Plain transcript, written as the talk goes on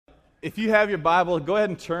If you have your Bible, go ahead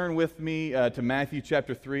and turn with me to Matthew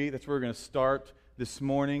chapter 3. That's where we're going to start this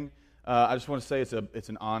morning. I just want to say it's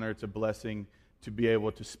an honor, it's a blessing to be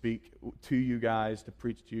able to speak to you guys, to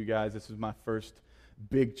preach to you guys. This is my first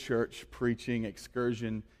big church preaching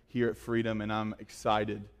excursion here at Freedom, and I'm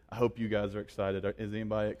excited. I hope you guys are excited. Is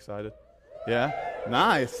anybody excited? Yeah?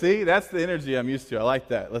 Nice. See, that's the energy I'm used to. I like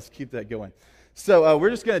that. Let's keep that going. So we're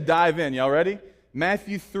just going to dive in. Y'all ready?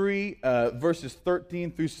 Matthew 3, verses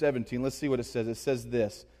 13 through 17. Let's see what it says. It says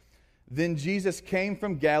this. Then Jesus came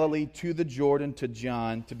from Galilee to the Jordan to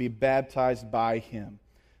John to be baptized by him.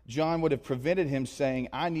 John would have prevented him, saying,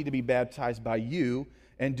 I need to be baptized by you,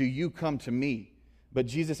 and do you come to me? But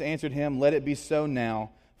Jesus answered him, Let it be so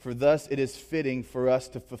now, for thus it is fitting for us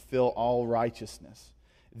to fulfill all righteousness.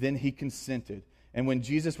 Then he consented. And when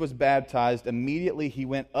Jesus was baptized, immediately he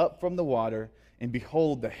went up from the water, and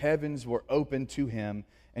behold, the heavens were opened to him,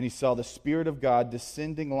 and he saw the Spirit of God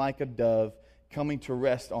descending like a dove, coming to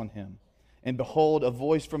rest on him. And behold, a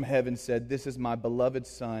voice from heaven said, This is my beloved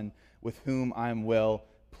Son, with whom I am well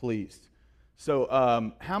pleased. So,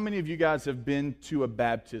 how many of you guys have been to a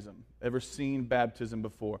baptism? Ever seen baptism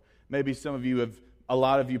before? Maybe some of you have, a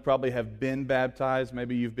lot of you probably have been baptized.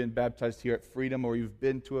 Maybe you've been baptized here at Freedom, or you've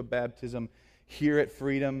been to a baptism here at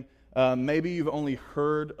Freedom. Maybe you've only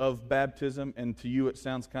heard of baptism, and to you it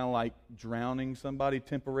sounds kind of like drowning somebody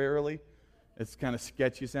temporarily. It's kind of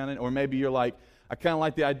sketchy sounding. Or maybe you're like, I kind of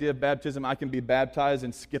like the idea of baptism. I can be baptized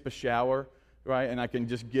and skip a shower, right? And I can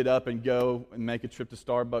just get up and go and make a trip to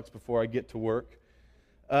Starbucks before I get to work.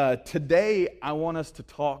 Today, I want us to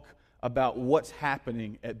talk about what's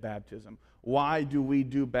happening at baptism. Why do we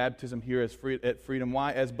do baptism here at Freedom?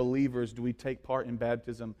 Why, as believers, do we take part in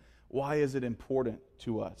baptism? Why is it important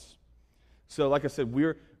to us? So, like I said,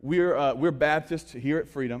 we're Baptists here at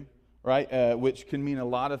Freedom, right? Which can mean a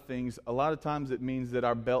lot of things. A lot of times, it means that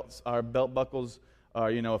our belt buckles are,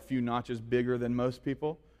 a few notches bigger than most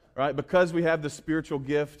people, right? Because we have the spiritual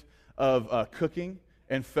gift of cooking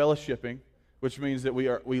and fellowshipping, which means that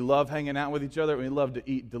we love hanging out with each other, and we love to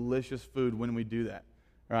eat delicious food when we do that,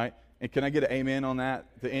 right? And can I get an amen on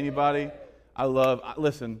that to anybody?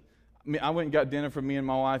 Listen, I went and got dinner for me and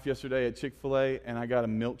my wife yesterday at Chick-fil-A, and I got a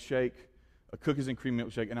milkshake, a cookies and cream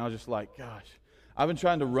milkshake, and I was just like, gosh, I've been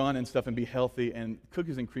trying to run and stuff and be healthy, and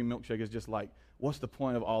cookies and cream milkshake is just like, what's the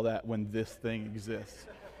point of all that when this thing exists?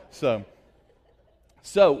 So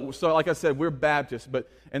like I said, we're Baptists,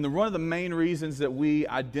 and one of the main reasons that we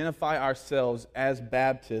identify ourselves as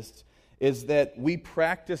Baptists is that we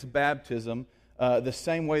practice baptism the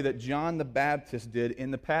same way that John the Baptist did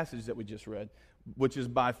in the passage that we just read, which is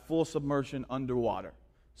by full submersion underwater.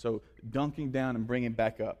 So dunking down and bringing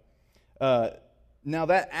back up. Now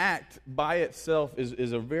that act by itself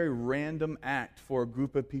is a very random act for a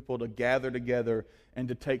group of people to gather together and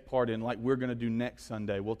to take part in, like we're going to do next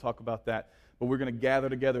Sunday. We'll talk about that. But we're going to gather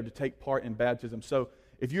together to take part in baptism. So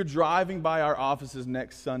if you're driving by our offices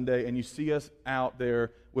next Sunday and you see us out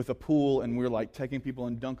there with a pool and we're like taking people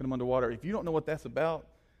and dunking them underwater, if you don't know what that's about,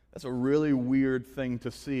 that's a really weird thing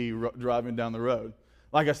to see driving down the road.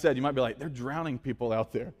 Like I said, you might be like, they're drowning people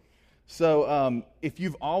out there. So if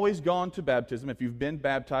you've always gone to baptism, if you've been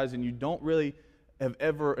baptized and you don't really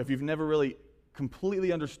if you've never really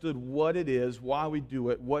completely understood what it is, why we do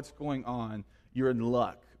it, what's going on, you're in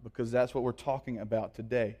luck, because that's what we're talking about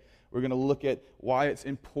today. We're going to look at why it's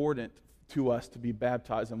important to us to be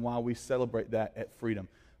baptized and why we celebrate that at Freedom.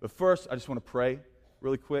 But first, I just want to pray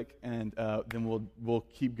really quick, and then we'll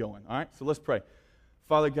keep going. All right? So let's pray.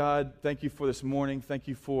 Father God, thank you for this morning. Thank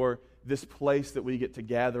you for this place that we get to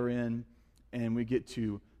gather in, and we get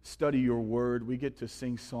to study your word. We get to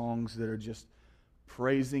sing songs that are just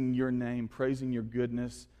praising your name, praising your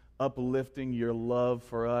goodness, uplifting your love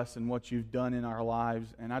for us and what you've done in our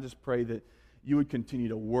lives. And I just pray that you would continue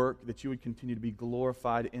to work, that you would continue to be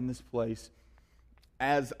glorified in this place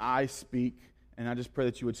as I speak. And I just pray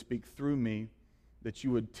that you would speak through me, that you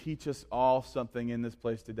would teach us all something in this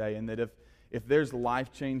place today, and that if there's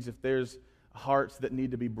life change, if there's hearts that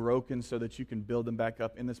need to be broken so that you can build them back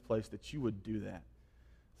up in this place, that you would do that.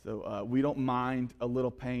 So we don't mind a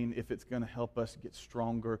little pain if it's going to help us get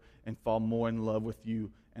stronger and fall more in love with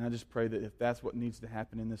you. And I just pray that if that's what needs to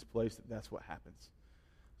happen in this place, that's what happens.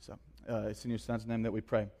 So it's in your Son's name that we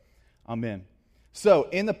pray. Amen. So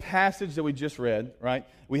in the passage that we just read, right,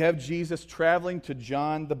 we have Jesus traveling to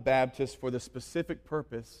John the Baptist for the specific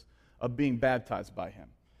purpose of being baptized by him.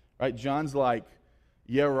 Right? John's like,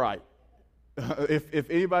 yeah, right. If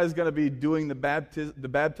anybody's going to be doing the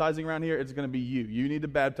baptizing around here, it's going to be you. You need to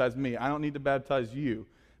baptize me. I don't need to baptize you.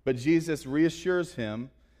 But Jesus reassures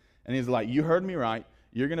him, and he's like, you heard me right.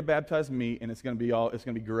 You're going to baptize me, and it's going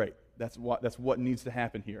to be great. That's what needs to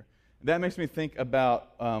happen here. That makes me think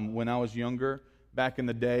about when I was younger, back in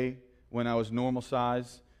the day, when I was normal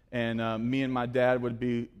size, and me and my dad would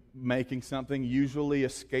be making something, usually a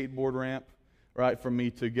skateboard ramp, right, for me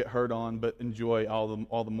to get hurt on, but enjoy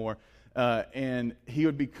all the more. And he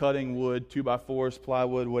would be cutting wood, 2x4s,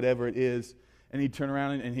 plywood, whatever it is, and he'd turn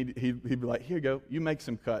around and he'd be like, "Here you go, you make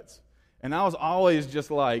some cuts." And I was always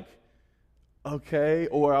just like, okay,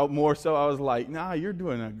 or more so I was like, "Nah, you're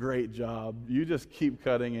doing a great job. You just keep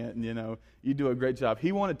cutting it, and you do a great job."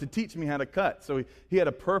 He wanted to teach me how to cut, so he had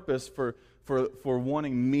a purpose for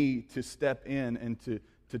wanting me to step in and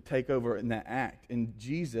to take over in that act. And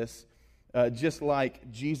Jesus, just like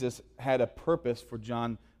Jesus had a purpose for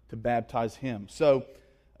John to baptize him. So,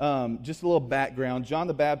 just a little background. John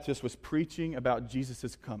the Baptist was preaching about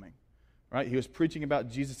Jesus' coming. Right? He was preaching about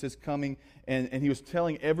Jesus' coming, and he was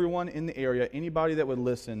telling everyone in the area, anybody that would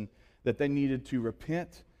listen, that they needed to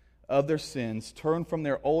repent of their sins, turn from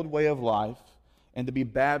their old way of life, and to be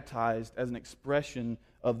baptized as an expression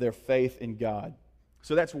of their faith in God.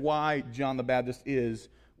 So that's why John the Baptist is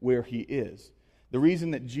where he is. The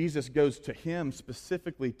reason that Jesus goes to him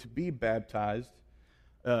specifically to be baptized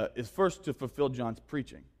is first to fulfill John's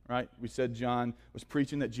preaching. Right? We said John was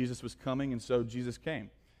preaching that Jesus was coming, and so Jesus came.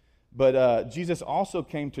 But Jesus also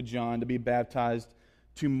came to John to be baptized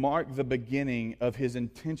to mark the beginning of his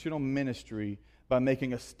intentional ministry by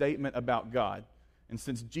making a statement about God. And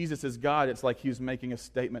since Jesus is God, it's like he was making a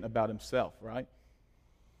statement about himself, right?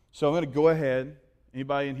 So I'm going to go ahead.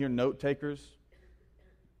 Anybody in here note takers?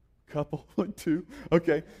 Couple, two.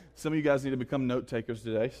 Okay. Some of you guys need to become note takers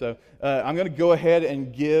today. So I'm going to go ahead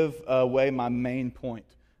and give away my main point.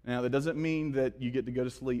 Now, that doesn't mean that you get to go to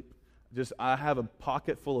sleep. I have a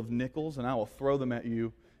pocket full of nickels, and I will throw them at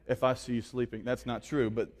you if I see you sleeping. That's not true,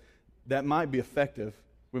 but that might be effective.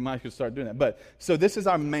 We might could start doing that. So this is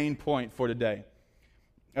our main point for today.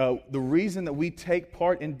 The reason that we take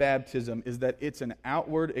part in baptism is that it's an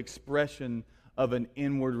outward expression of an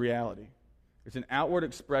inward reality. It's an outward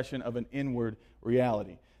expression of an inward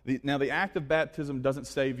reality. Now, the act of baptism doesn't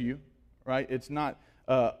save you, right? It's not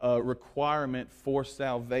a requirement for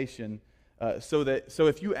salvation. So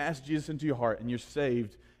if you ask Jesus into your heart and you're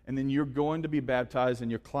saved, and then you're going to be baptized and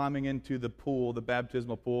you're climbing into the pool, the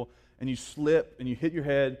baptismal pool, and you slip and you hit your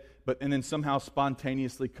head, and then somehow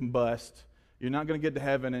spontaneously combust, you're not going to get to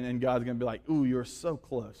heaven and God's going to be like, "Ooh, you're so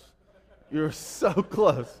close. You're so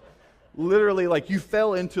close." Literally, like you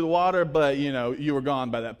fell into the water, but you were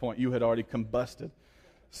gone by that point. You had already combusted.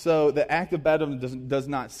 So the act of baptism does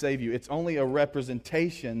not save you. It's only a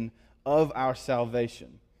representation of our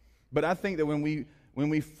salvation. But I think that when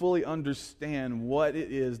we fully understand what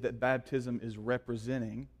it is that baptism is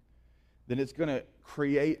representing, then it's going to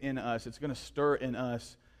create in us, it's going to stir in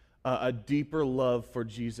us a deeper love for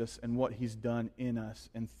Jesus and what he's done in us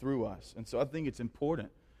and through us. And so I think it's important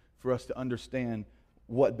for us to understand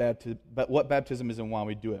what baptism is and why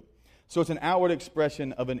we do it. So it's an outward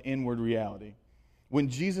expression of an inward reality. When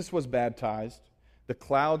Jesus was baptized, the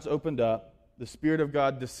clouds opened up, the Spirit of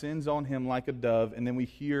God descends on him like a dove, and then we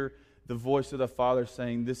hear the voice of the Father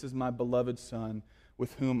saying, "This is my beloved Son,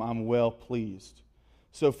 with whom I'm well pleased."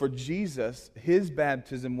 So for Jesus, his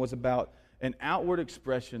baptism was about an outward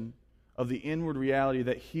expression of the inward reality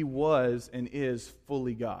that he was and is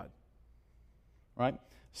fully God. Right?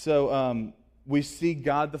 So we see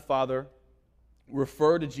God the Father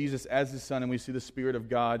refer to Jesus as his Son, and we see the Spirit of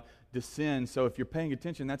God descend. So if you're paying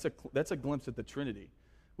attention, that's a glimpse at the Trinity,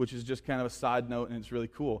 which is just kind of a side note, and it's really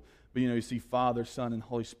cool. But you see Father, Son, and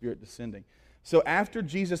Holy Spirit descending. So after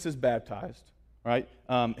Jesus is baptized, right,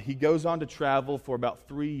 he goes on to travel for about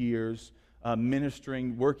 3 years,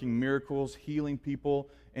 ministering, working miracles, healing people,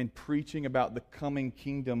 and preaching about the coming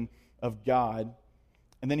kingdom of God.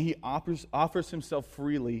 And then he offers himself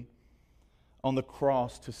freely on the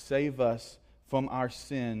cross to save us from our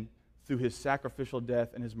sin through his sacrificial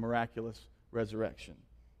death and his miraculous resurrection.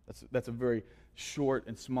 That's a very short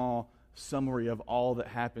and small summary of all that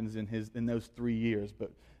happens in those 3 years,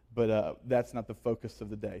 but that's not the focus of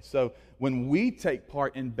the day. So when we take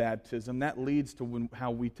part in baptism, that leads to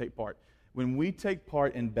how we take part. When we take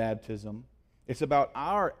part in baptism, it's about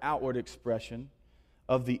our outward expression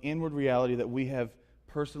of the inward reality that we have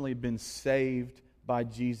personally been saved by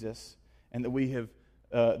Jesus, and that we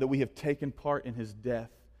have taken part in his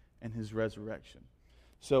death and his resurrection.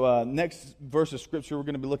 So next verse of Scripture we're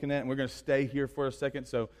going to be looking at, and we're going to stay here for a second.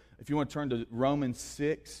 So if you want to turn to Romans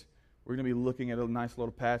 6, we're going to be looking at a nice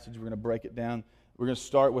little passage. We're going to break it down. We're going to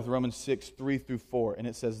start with Romans 6, 3 through 4, and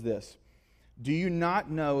it says this: "Do you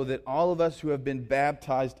not know that all of us who have been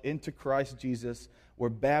baptized into Christ Jesus were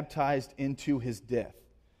baptized into his death.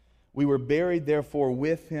 We were buried, therefore,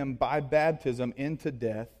 with him by baptism into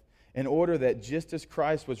death, in order that just as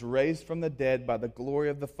Christ was raised from the dead by the glory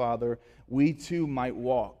of the Father, we too might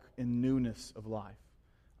walk in newness of life.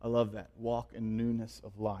 I love that. Walk in newness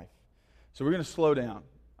of life. So we're going to slow down.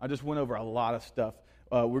 I just went over a lot of stuff.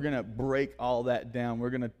 We're going to break all that down. We're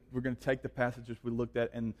going to take the passages we looked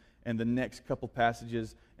at and the next couple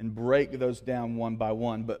passages and break those down one by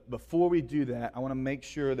one. But before we do that, I want to make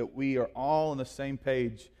sure that we are all on the same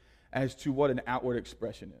page as to what an outward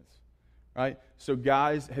expression is. Right? So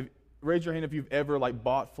guys, raise your hand if you've ever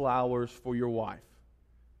bought flowers for your wife,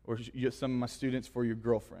 or some of my students for your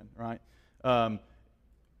girlfriend. Right?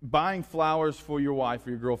 Buying flowers for your wife or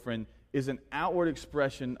your girlfriend is an outward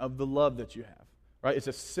expression of the love that you have. Right? It's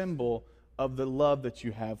a symbol of the love that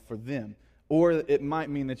you have for them. Or it might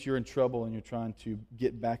mean that you're in trouble and you're trying to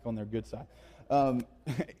get back on their good side.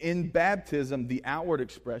 In baptism, the outward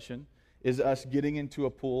expression is us getting into a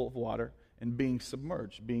pool of water and being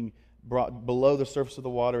submerged, being brought below the surface of the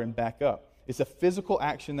water and back up. It's a physical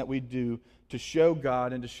action that we do to show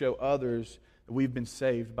God and to show others that we've been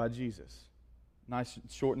saved by Jesus. Nice,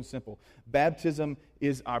 short, and simple. Baptism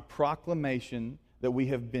is our proclamation that we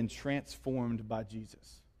have been transformed by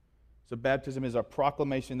Jesus. So baptism is our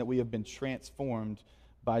proclamation that we have been transformed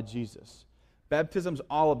by Jesus. Baptism's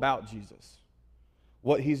all about Jesus,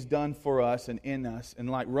 what he's done for us and in us. And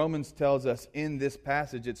like Romans tells us in this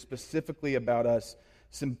passage, it's specifically about us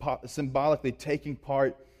symbolically taking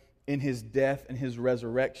part in his death and his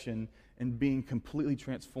resurrection and being completely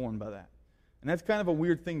transformed by that. And that's kind of a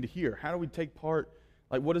weird thing to hear. How do we take part?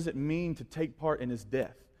 What does it mean to take part in his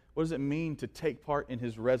death? What does it mean to take part in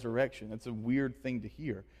his resurrection? That's a weird thing to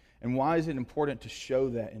hear. And why is it important to show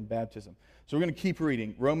that in baptism? So we're going to keep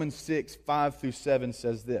reading. Romans 6, 5 through 7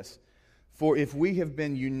 says this. For if we have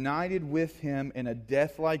been united with him in a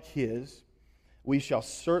death like his, we shall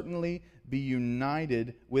certainly be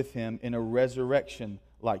united with him in a resurrection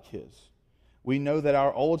like his. We know that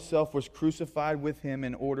our old self was crucified with him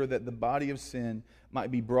in order that the body of sin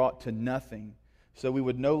might be brought to nothing, so we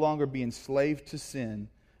would no longer be enslaved to sin,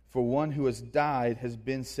 for one who has died has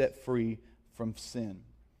been set free from sin.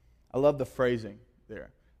 I love the phrasing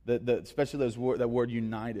there, especially that word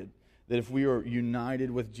united. That if we are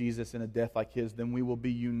united with Jesus in a death like his, then we will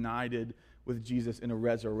be united with Jesus in a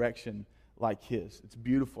resurrection like his. It's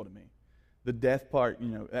beautiful to me. The death part,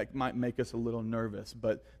 that might make us a little nervous,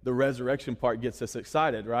 but the resurrection part gets us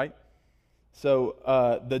excited, right?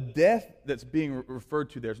 So the death that's being referred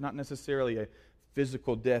to there is not necessarily a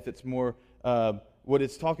physical death. It's more, what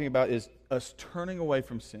it's talking about is us turning away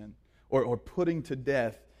from sin or putting to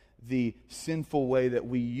death the sinful way that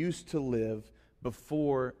we used to live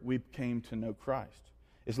before we came to know Christ.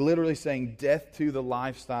 It's literally saying death to the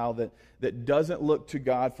lifestyle that doesn't look to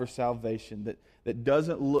God for salvation, that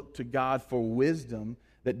doesn't look to God for wisdom,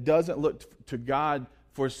 that doesn't look to God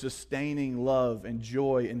for sustaining love and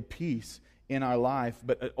joy and peace in our life,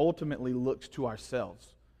 but it ultimately looks to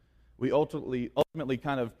ourselves. We ultimately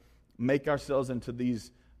kind of make ourselves into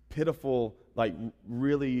these pitiful,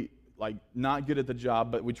 really not good at the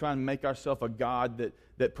job, but we try and make ourselves a God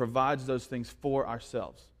that provides those things for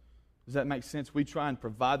ourselves. Does that make sense? We try and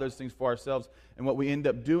provide those things for ourselves, and what we end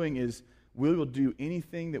up doing is we will do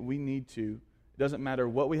anything that we need to. It doesn't matter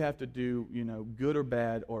what we have to do, good or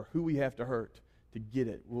bad, or who we have to hurt to get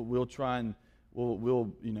it. We'll try and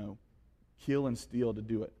we'll kill and steal to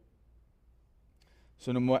do it.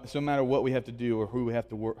 So no matter what we have to do or who we have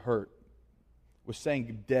to hurt, we're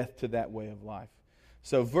saying death to that way of life.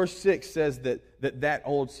 So verse 6 says that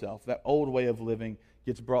old self, that old way of living,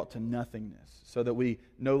 gets brought to nothingness, so that we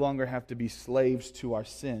no longer have to be slaves to our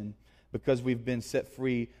sin because we've been set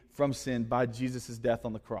free from sin by Jesus' death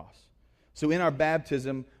on the cross. So in our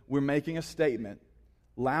baptism, we're making a statement,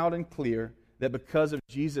 loud and clear, that because of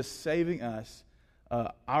Jesus saving us,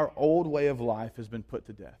 our old way of life has been put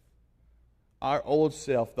to death. Our old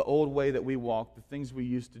self, the old way that we walk, the things we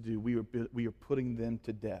used to do, we are putting them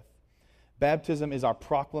to death. Baptism is our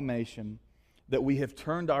proclamation that we have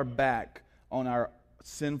turned our back on our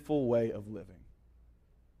sinful way of living.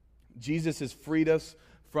 Jesus has freed us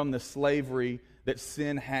from the slavery that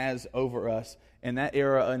sin has over us, and that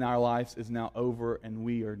era in our lives is now over, and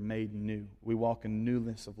we are made new. We walk in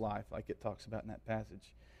newness of life, like it talks about in that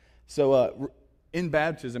passage. So in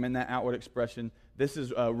baptism, in that outward expression, this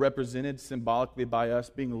is represented symbolically by us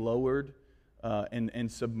being lowered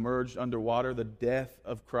and submerged underwater, the death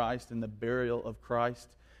of Christ and the burial of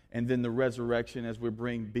Christ, and then the resurrection as we're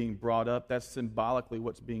being brought up. That's symbolically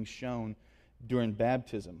what's being shown during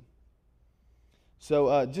baptism.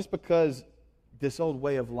 So just because this old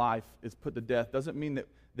way of life is put to death doesn't mean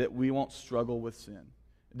that we won't struggle with sin.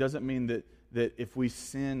 It doesn't mean that if we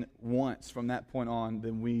sin once from that point on,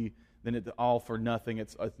 then it's all for nothing.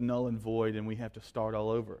 It's null and void, and we have to start all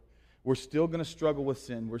over. We're still going to struggle with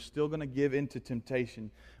sin. We're still going to give into temptation.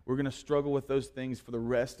 We're going to struggle with those things for the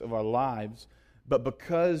rest of our lives. But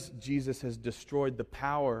because Jesus has destroyed the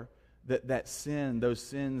power that sin, those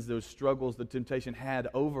sins, those struggles, the temptation had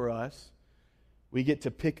over us, we get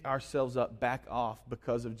to pick ourselves up back off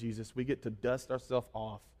because of Jesus. We get to dust ourselves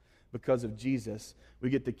off because of Jesus. We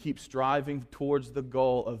get to keep striving towards the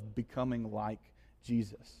goal of becoming like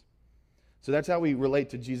Jesus. So that's how we relate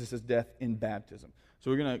to Jesus' death in baptism.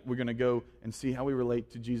 So we're gonna go and see how we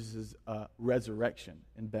relate to Jesus' resurrection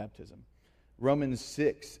in baptism. Romans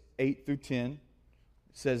 6, 8 through 10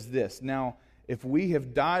 says this: Now, if we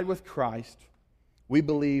have died with Christ, we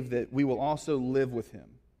believe that we will also live with him.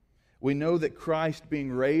 We know that Christ,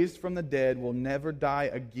 being raised from the dead, will never die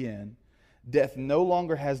again. Death no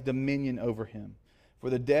longer has dominion over him. For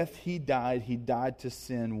the death he died to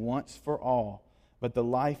sin once for all. But the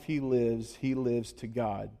life he lives to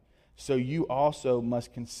God. So you also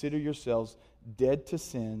must consider yourselves dead to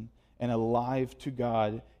sin and alive to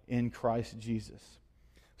God in Christ Jesus.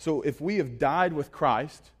 So if we have died with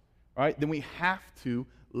Christ, right, then we have to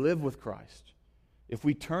live with Christ. If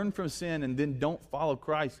we turn from sin and then don't follow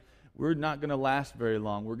Christ, we're not going to last very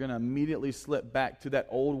long. We're going to immediately slip back to that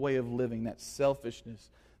old way of living, that selfishness,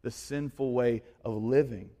 the sinful way of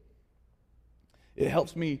living. It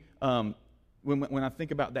helps me, when I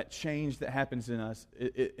think about that change that happens in us,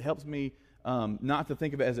 it helps me not to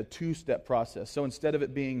think of it as a two-step process. So instead of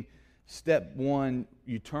it being step one,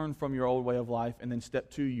 you turn from your old way of life, and then step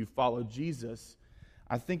two, you follow Jesus,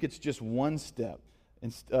 I think it's just one step.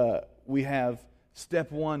 We have step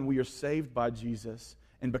one, we are saved by Jesus.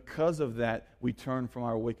 And because of that, we turn from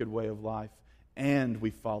our wicked way of life and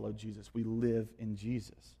we follow Jesus. We live in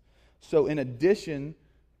Jesus. So in addition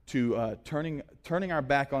to turning our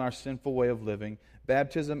back on our sinful way of living,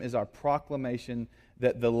 baptism is our proclamation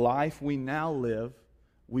that the life we now live,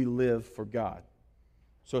 we live for God.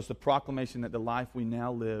 So it's the proclamation that the life we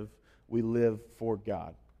now live, we live for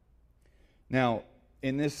God. Now,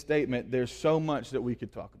 in this statement, there's so much that we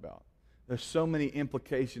could talk about. There's so many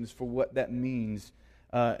implications for what that means.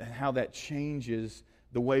 How that changes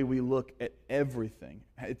the way we look at everything.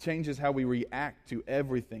 It changes how we react to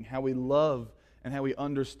everything, how we love and how we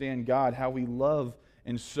understand God, how we love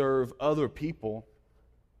and serve other people,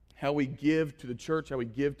 how we give to the church, how we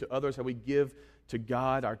give to others, how we give to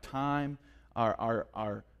God, our time,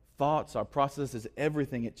 our thoughts, our processes,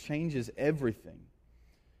 everything. It changes everything.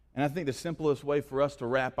 And I think the simplest way for us to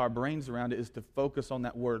wrap our brains around it is to focus on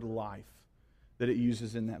that word life that it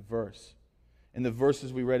uses in that verse. In the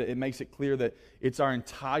verses we read, it makes it clear that it's our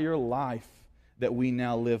entire life that we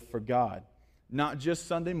now live for God. Not just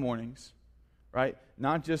Sunday mornings, right?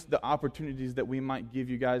 Not just the opportunities that we might give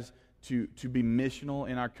you guys to be missional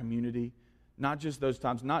in our community. Not just those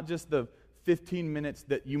times. Not just the 15 minutes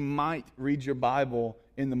that you might read your Bible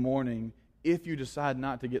in the morning if you decide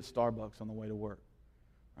not to get Starbucks on the way to work.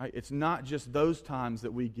 Right? It's not just those times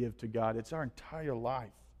that we give to God. It's our entire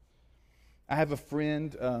life. I have a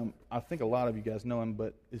friend, I think a lot of you guys know him,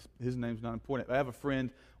 but his name's not important. I have a friend,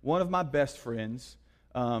 one of my best friends.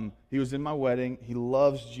 He was in my wedding. He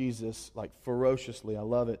loves Jesus, like ferociously. I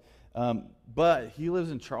love it. But he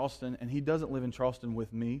lives in Charleston, and he doesn't live in Charleston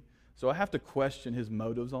with me. So I have to question his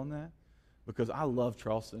motives on that because I love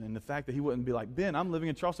Charleston. And the fact that he wouldn't be like, Ben, I'm living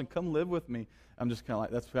in Charleston, come live with me. I'm just kind of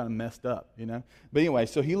like, that's kind of messed up, you know. But anyway,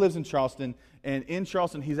 so he lives in Charleston, and in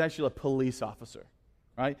Charleston, he's actually a police officer.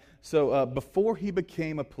 Right? So before he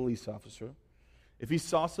became a police officer, if he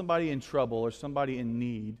saw somebody in trouble or somebody in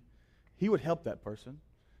need, he would help that person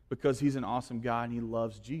because he's an awesome guy and he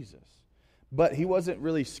loves Jesus. But he wasn't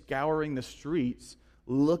really scouring the streets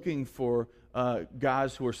looking for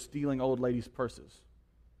guys who are stealing old ladies' purses.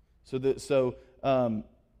 So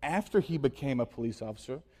after he became a police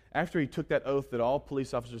officer, after he took that oath that all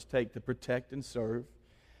police officers take to protect and serve,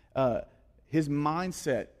 his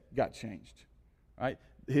mindset got changed. Right?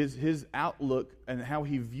 His outlook and how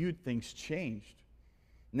he viewed things changed.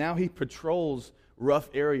 Now he patrols rough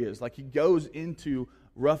areas. Like he goes into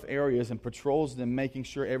rough areas and patrols them, making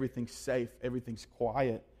sure everything's safe, everything's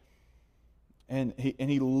quiet. And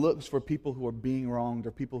he looks for people who are being wronged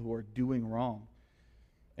or people who are doing wrong.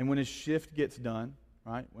 And when his shift gets done,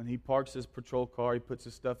 right, when he parks his patrol car, he puts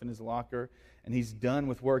his stuff in his locker, and he's done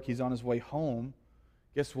with work, he's on his way home,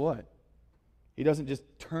 guess what? He doesn't just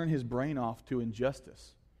turn his brain off to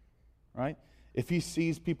injustice, right? If he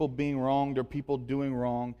sees people being wronged or people doing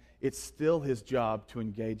wrong, it's still his job to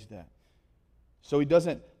engage that. So he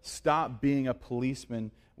doesn't stop being a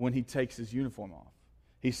policeman when he takes his uniform off.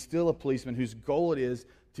 He's still a policeman whose goal it is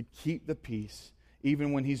to keep the peace,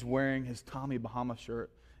 even when he's wearing his Tommy Bahama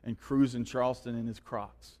shirt and cruising Charleston in his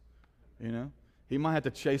Crocs. You know? He might have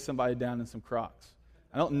to chase somebody down in some Crocs.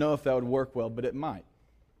 I don't know if that would work well, but it might.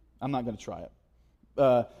 I'm not going to try it.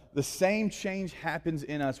 The same change happens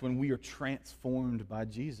in us when we are transformed by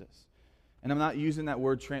Jesus. And I'm not using that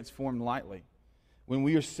word transformed lightly. When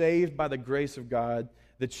we are saved by the grace of God,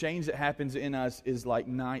 the change that happens in us is like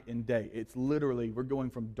night and day. It's literally, we're going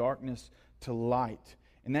from darkness to light.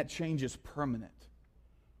 And that change is permanent,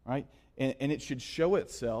 right? And it should show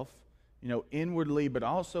itself, inwardly, but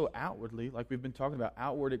also outwardly, like we've been talking about,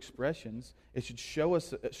 outward expressions. It should show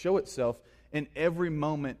itself in every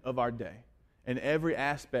moment of our day, in every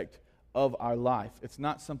aspect of our life. It's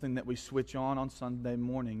not something that we switch on Sunday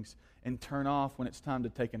mornings and turn off when it's time to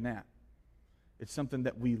take a nap. It's something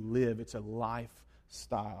that we live. It's a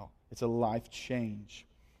lifestyle. It's a life change.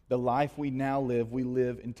 The life we now live, we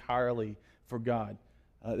live entirely for God.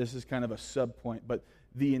 This is kind of a sub-point, but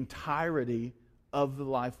the entirety of the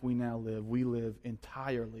life we now live, we live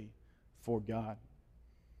entirely for God.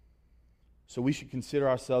 So we should consider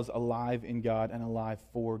ourselves alive in God and alive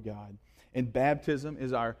for God. And baptism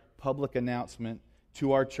is our public announcement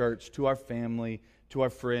to our church, to our family, to our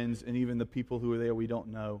friends, and even the people who are there we don't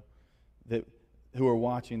know, who are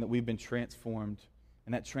watching, that we've been transformed.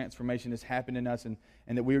 And that transformation has happened in us, and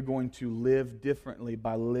that we are going to live differently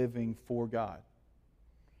by living for God.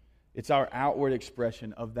 It's our outward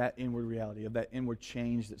expression of that inward reality, of that inward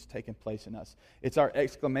change that's taken place in us. It's our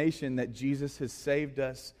exclamation that Jesus has saved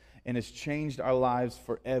us and has changed our lives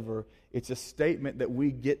forever. It's a statement that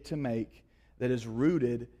we get to make that is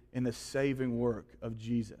rooted in the saving work of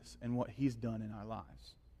Jesus and what He's done in our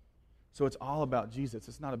lives. So it's all about Jesus.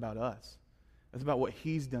 It's not about us. It's about what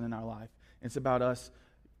He's done in our life. It's about us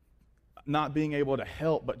not being able to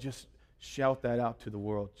help but just shout that out to the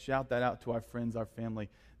world. Shout that out to our friends, our family,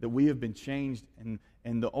 that we have been changed,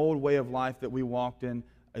 and the old way of life that we walked in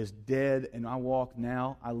is dead, and I walk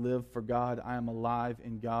now. I live for God. I am alive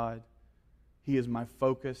in God. He is my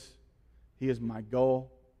focus. He is my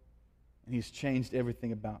goal, and He's changed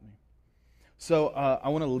everything about me. So I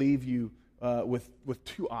want to leave you with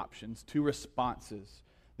two options, two responses.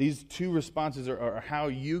 These two responses are how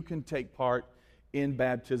you can take part in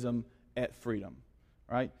baptism at Freedom,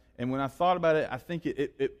 right? And when I thought about it, I think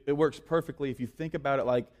it works perfectly if you think about it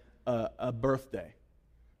like a birthday,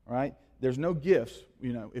 right? There's no gifts,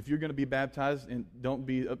 if you're going to be baptized, and don't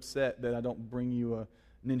be upset that I don't bring you a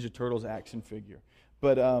Ninja Turtles action figure.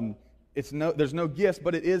 But there's no gifts,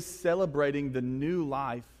 but it is celebrating the new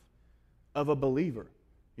life of a believer.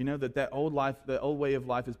 That old life, the old way of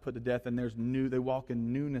life is put to death, and they walk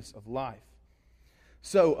in newness of life.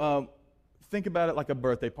 So think about it like a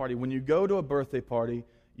birthday party. When you go to a birthday party,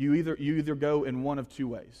 you either go in one of two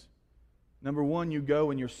ways. Number one, you go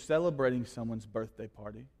and you're celebrating someone's birthday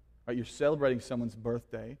party. Right? You're celebrating someone's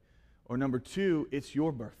birthday. Or number two, it's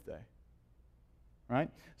your birthday. Right?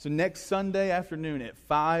 So next Sunday afternoon at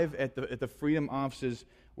 5 at the Freedom offices,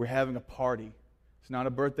 we're having a party. It's not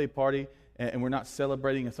a birthday party, and we're not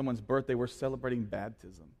celebrating someone's birthday. We're celebrating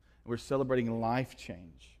baptism. We're celebrating life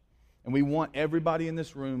change. And we want everybody in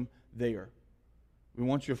this room there. We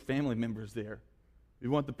want your family members there. We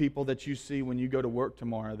want the people that you see when you go to work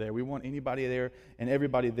tomorrow there. We want anybody there and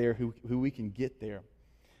everybody there who we can get there.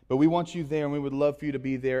 But we want you there, and we would love for you to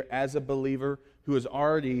be there as a believer who has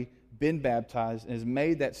already been baptized and has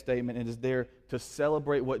made that statement and is there to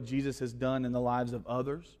celebrate what Jesus has done in the lives of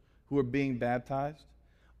others who are being baptized.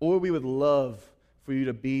 Or we would love for you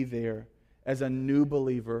to be there as a new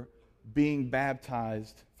believer being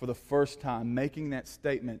baptized for the first time, making that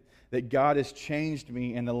statement that God has changed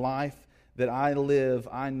me, and the life that I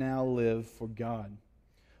now live for God.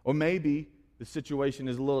 Or maybe the situation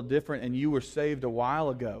is a little different and you were saved a while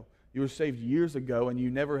ago. You were saved years ago and you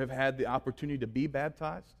never have had the opportunity to be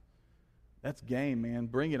baptized. That's game, man.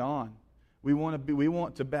 Bring it on. We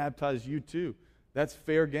want to baptize you too. That's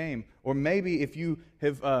fair game. Or maybe if you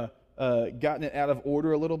have gotten it out of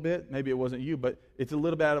order a little bit, maybe it wasn't you, but it's a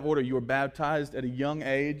little bit out of order. You were baptized at a young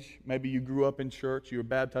age. Maybe you grew up in church. You were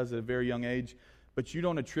baptized at a very young age, but you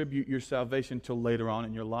don't attribute your salvation till later on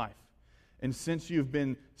in your life. And since you've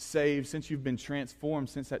been saved, since you've been transformed,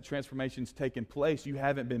 since that transformation's taken place, you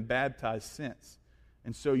haven't been baptized since.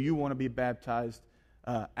 And so you want to be baptized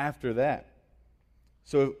after that.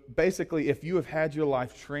 So basically, if you have had your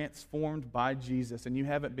life transformed by Jesus and you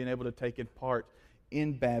haven't been able to take part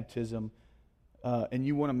in baptism, and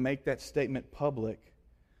you want to make that statement public,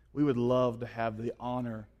 we would love to have the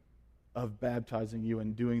honor of baptizing you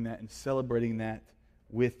and doing that and celebrating that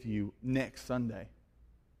with you next Sunday.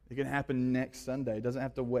 It can happen next Sunday. It doesn't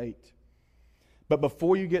have to wait. But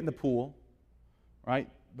before you get in the pool, right,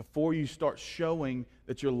 before you start showing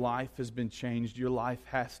that your life has been changed, your life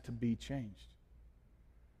has to be changed.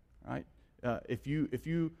 Right? If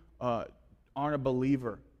you aren't a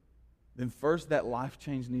believer, then first that life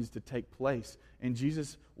change needs to take place. And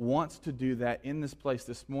Jesus wants to do that in this place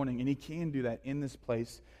this morning, and He can do that in this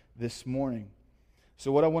place this morning.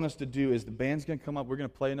 So what I want us to do is the band's going to come up. We're going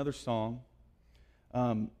to play another song.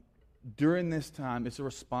 During this time, it's a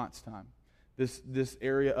response time. This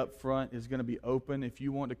area up front is going to be open. If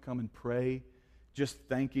you want to come and pray, just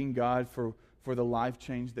thanking God for the life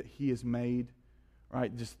change that He has made,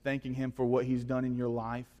 right? Just thanking Him for what He's done in your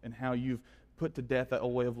life and how you've put to death that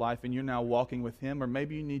old way of life and you're now walking with Him. Or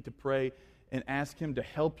maybe you need to pray and ask Him to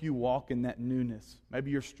help you walk in that newness.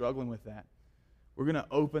 Maybe you're struggling with that. We're going to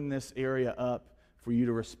open this area up for you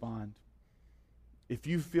to respond. If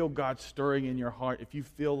you feel God stirring in your heart, if you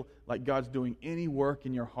feel like God's doing any work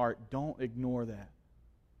in your heart, don't ignore that.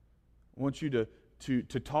 I want you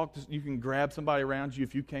to talk to, you can grab somebody around you.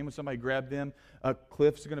 If you came with somebody, grab them.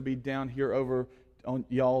 Cliff's going to be down here over on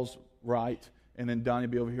y'all's right, and then Donnie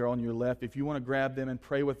will be over here on your left. If you want to grab them and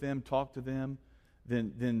pray with them, talk to them,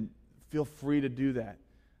 then feel free to do that.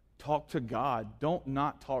 Talk to God. Don't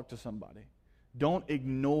not talk to somebody. Don't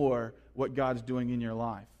ignore what God's doing in your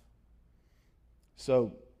life.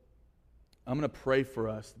 So, I'm going to pray for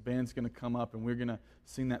us. The band's going to come up and we're going to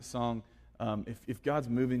sing that song. If God's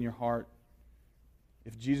moving in your heart,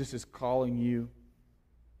 if Jesus is calling you,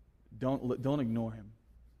 don't ignore Him.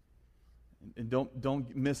 And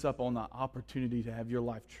don't miss up on the opportunity to have your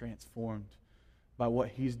life transformed by what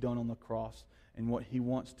He's done on the cross and what He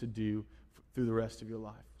wants to do through the rest of your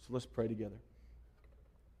life. So let's pray together.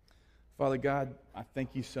 Father God, I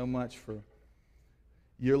thank You so much for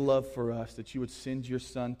Your love for us, that You would send Your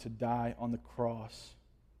Son to die on the cross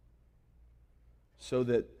so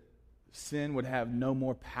that sin would have no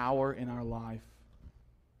more power in our life.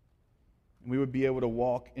 And we would be able to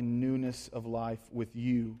walk in newness of life with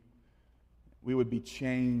You. We would be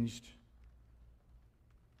changed.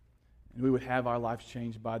 And we would have our lives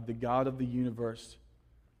changed by the God of the universe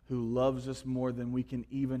who loves us more than we can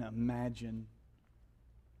even imagine.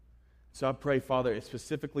 So I pray, Father,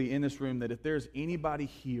 specifically in this room, that if there's anybody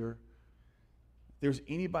here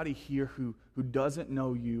who doesn't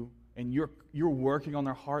know You and you're working on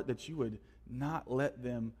their heart, that You would not let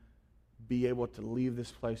them be able to leave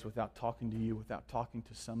this place without talking to You, without talking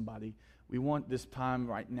to somebody. We want this time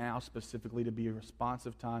right now specifically to be a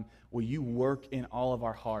responsive time where You work in all of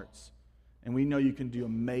our hearts. And we know You can do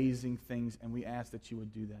amazing things, and we ask that You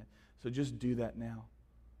would do that. So just do that now.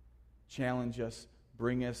 Challenge us,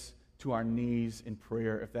 bring us to our knees in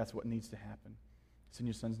prayer if that's what needs to happen. It's in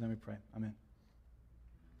Your Son's name we pray. Amen.